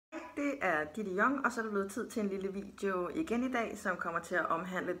er Ditte Young, og så er det blevet tid til en lille video igen i dag, som kommer til at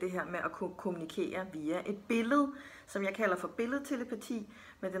omhandle det her med at kunne kommunikere via et billede, som jeg kalder for billedtelepati,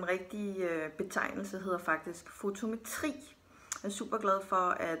 men den rigtige betegnelse hedder faktisk fotometri. Jeg er super glad for,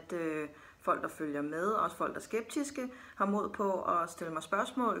 at folk, der følger med, og også folk, der er skeptiske, har mod på at stille mig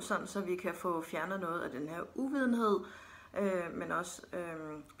spørgsmål, sådan så vi kan få fjernet noget af den her uvidenhed, men også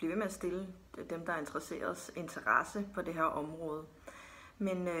blive ved med at stille dem, der er interesserets interesse på det her område.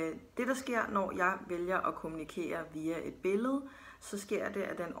 Men det, der sker, når jeg vælger at kommunikere via et billede, så sker det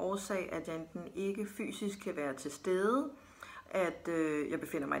af den årsag, at jeg enten ikke fysisk kan være til stede, at jeg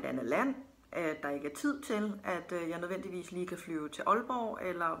befinder mig i et andet land, at der ikke er tid til, at jeg nødvendigvis lige kan flyve til Aalborg,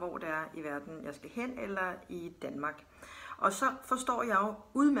 eller hvor det er i verden, jeg skal hen, eller i Danmark. Og så forstår jeg jo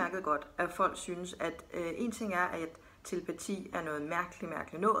udmærket godt, at folk synes, at en ting er, at telepati er noget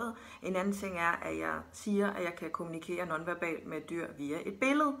mærkeligt noget. En anden ting er, at jeg siger, at jeg kan kommunikere nonverbalt med dyr via et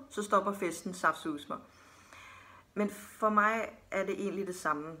billede, så stopper festen saftsusmer. Men for mig er det egentlig det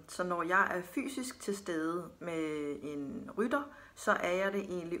samme. Så når jeg er fysisk til stede med en rytter, så er jeg det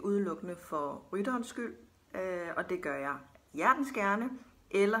egentlig udelukkende for rytterens skyld, og det gør jeg hjertens gerne.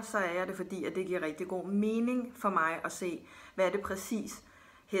 Eller så er jeg det, fordi at det giver rigtig god mening for mig at se, hvad er det præcis,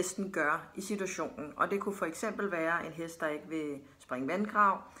 hesten gør i situationen. Og det kunne for eksempel være en hest, der ikke vil springe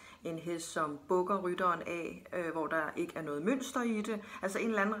vandgrav, en hest, som bukker rytteren af, hvor der ikke er noget mønster i det. Altså en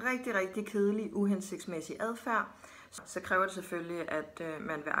eller anden rigtig kedelig, uhensigtsmæssig adfærd. Så kræver det selvfølgelig, at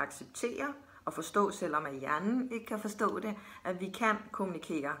man vil acceptere og forstå, selvom at hjernen ikke kan forstå det, at vi kan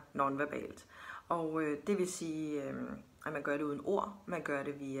kommunikere nonverbalt. Og det vil sige, at man gør det uden ord, man gør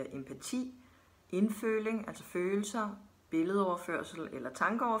det via empati, indføling, altså følelser, billedoverførsel eller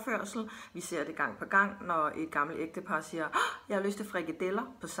tankeoverførsel. Vi ser det gang på gang, når et gammelt ægtepar siger, jeg har lyst til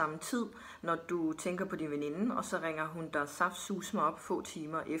frikadeller på samme tid, når du tænker på din veninde, og så ringer hun der saftsusme op få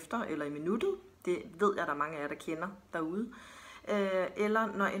timer efter eller i minuttet. Det ved jeg, der er mange af jer, der kender derude.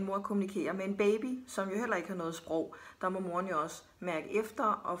 Eller når en mor kommunikerer med en baby, som jo heller ikke har noget sprog, der må moren jo også mærke efter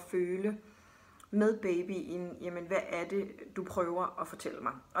og føle med babyen, jamen hvad er det, du prøver at fortælle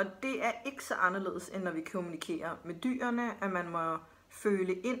mig? Og det er ikke så anderledes, end når vi kommunikerer med dyrene, at man må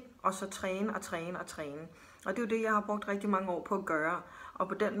føle ind, og så træne. Og det er jo det, jeg har brugt rigtig mange år på at gøre, og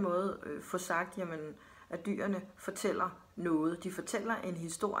på den måde få sagt, jamen, at dyrene fortæller noget. De fortæller en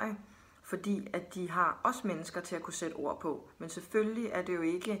historie, fordi at de har også mennesker til at kunne sætte ord på. Men selvfølgelig er det jo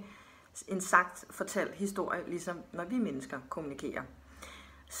ikke en sagt fortalt historie, ligesom når vi mennesker kommunikerer.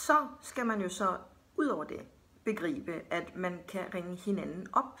 Så skal man jo så ud over det begribe, at man kan ringe hinanden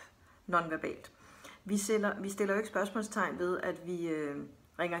op nonverbalt. Vi stiller jo ikke spørgsmålstegn ved, at vi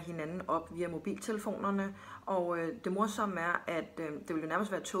ringer hinanden op via mobiltelefonerne, og det morsomme er, at det vil jo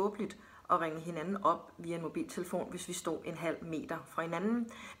nærmest være tåbeligt at ringe hinanden op via en mobiltelefon, hvis vi stod en halv meter fra hinanden.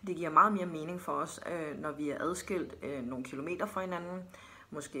 Det giver meget mere mening for os, når vi er adskilt nogle kilometer fra hinanden,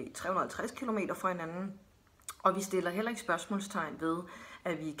 måske 350 kilometer fra hinanden. Og vi stiller heller ikke spørgsmålstegn ved,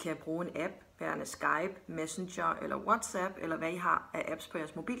 at vi kan bruge en app, værende Skype, Messenger eller WhatsApp, eller hvad I har af apps på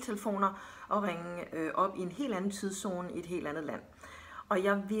jeres mobiltelefoner, og ringe op i en helt anden tidszone i et helt andet land. Og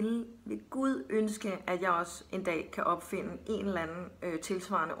jeg vil ved Gud ønske, at jeg også en dag kan opfinde en eller anden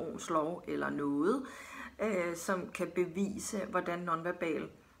tilsvarende Ohms lov eller noget, som kan bevise, hvordan nonverbal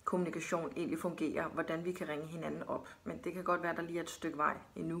kommunikation egentlig fungerer, hvordan vi kan ringe hinanden op. Men det kan godt være, at der lige er et stykke vej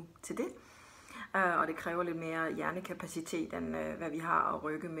endnu til det. Og det kræver lidt mere hjernekapacitet, end hvad vi har at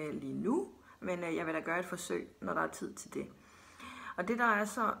rykke med lige nu. Men jeg vil da gøre et forsøg, når der er tid til det. Og det, der er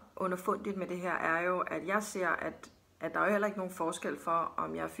så underfundigt med det her, er jo, at jeg ser, at der er jo heller ikke nogen forskel for,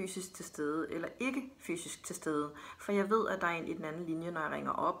 om jeg er fysisk til stede eller ikke fysisk til stede. For jeg ved, at der er en i den anden linje, når jeg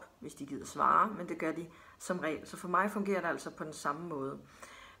ringer op, hvis de gider svare, men det gør de som regel. Så for mig fungerer det altså på den samme måde.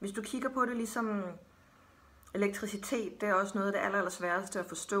 Hvis du kigger på det ligesom elektricitet, det er også noget af det aller sværeste at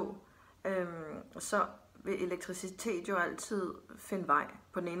forstå. Så vil elektricitet jo altid finde vej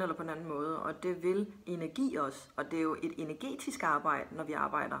på den ene eller på den anden måde, og det vil energi også, og det er jo et energetisk arbejde, når vi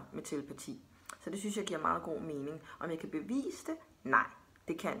arbejder med telepati. Så det synes jeg giver meget god mening. Om jeg kan bevise det? Nej,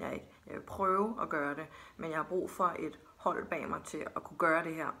 det kan jeg ikke. Jeg vil prøve at gøre det, men jeg har brug for et hold bag mig til at kunne gøre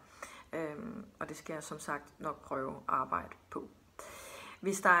det her, og det skal jeg som sagt nok prøve at arbejde på.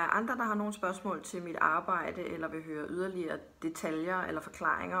 Hvis der er andre, der har nogle spørgsmål til mit arbejde, eller vil høre yderligere detaljer eller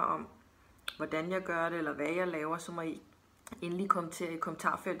forklaringer om, hvordan jeg gør det, eller hvad jeg laver, så må I endelig kommentere i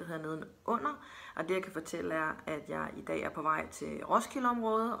kommentarfeltet hernede under. Og det jeg kan fortælle er, at jeg i dag er på vej til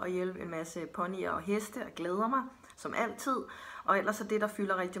Roskildeområdet og hjælpe en masse ponyer og heste og glæder mig, som altid. Og ellers er det, der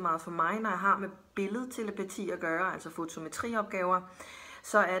fylder rigtig meget for mig, når jeg har med billedtelepati at gøre, altså fotometriopgaver,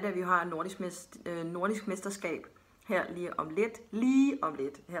 så er det, at vi har et nordisk mesterskab her lige om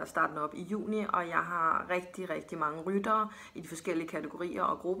lidt, her starten op i juni, og jeg har rigtig mange ryttere i de forskellige kategorier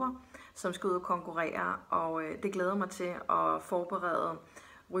og grupper, som skal ud og konkurrere, og det glæder mig til at forberede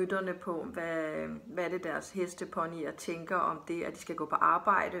rytterne på, hvad er det deres hesteponyer tænker om det, at de skal gå på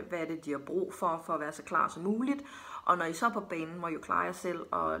arbejde, hvad er det de har brug for at være så klar som muligt, og når I så er på banen, må I jo klare jer selv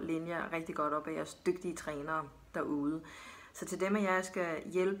og læne jer rigtig godt op af jeres dygtige trænere derude. Så til dem af jer, jeg skal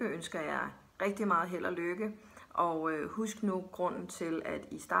hjælpe, ønsker jeg rigtig meget held og lykke. Og husk nu grunden til, at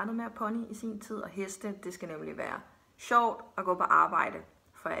I startede med at pony i sin tid, og heste, det skal nemlig være sjovt at gå på arbejde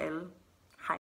for alle.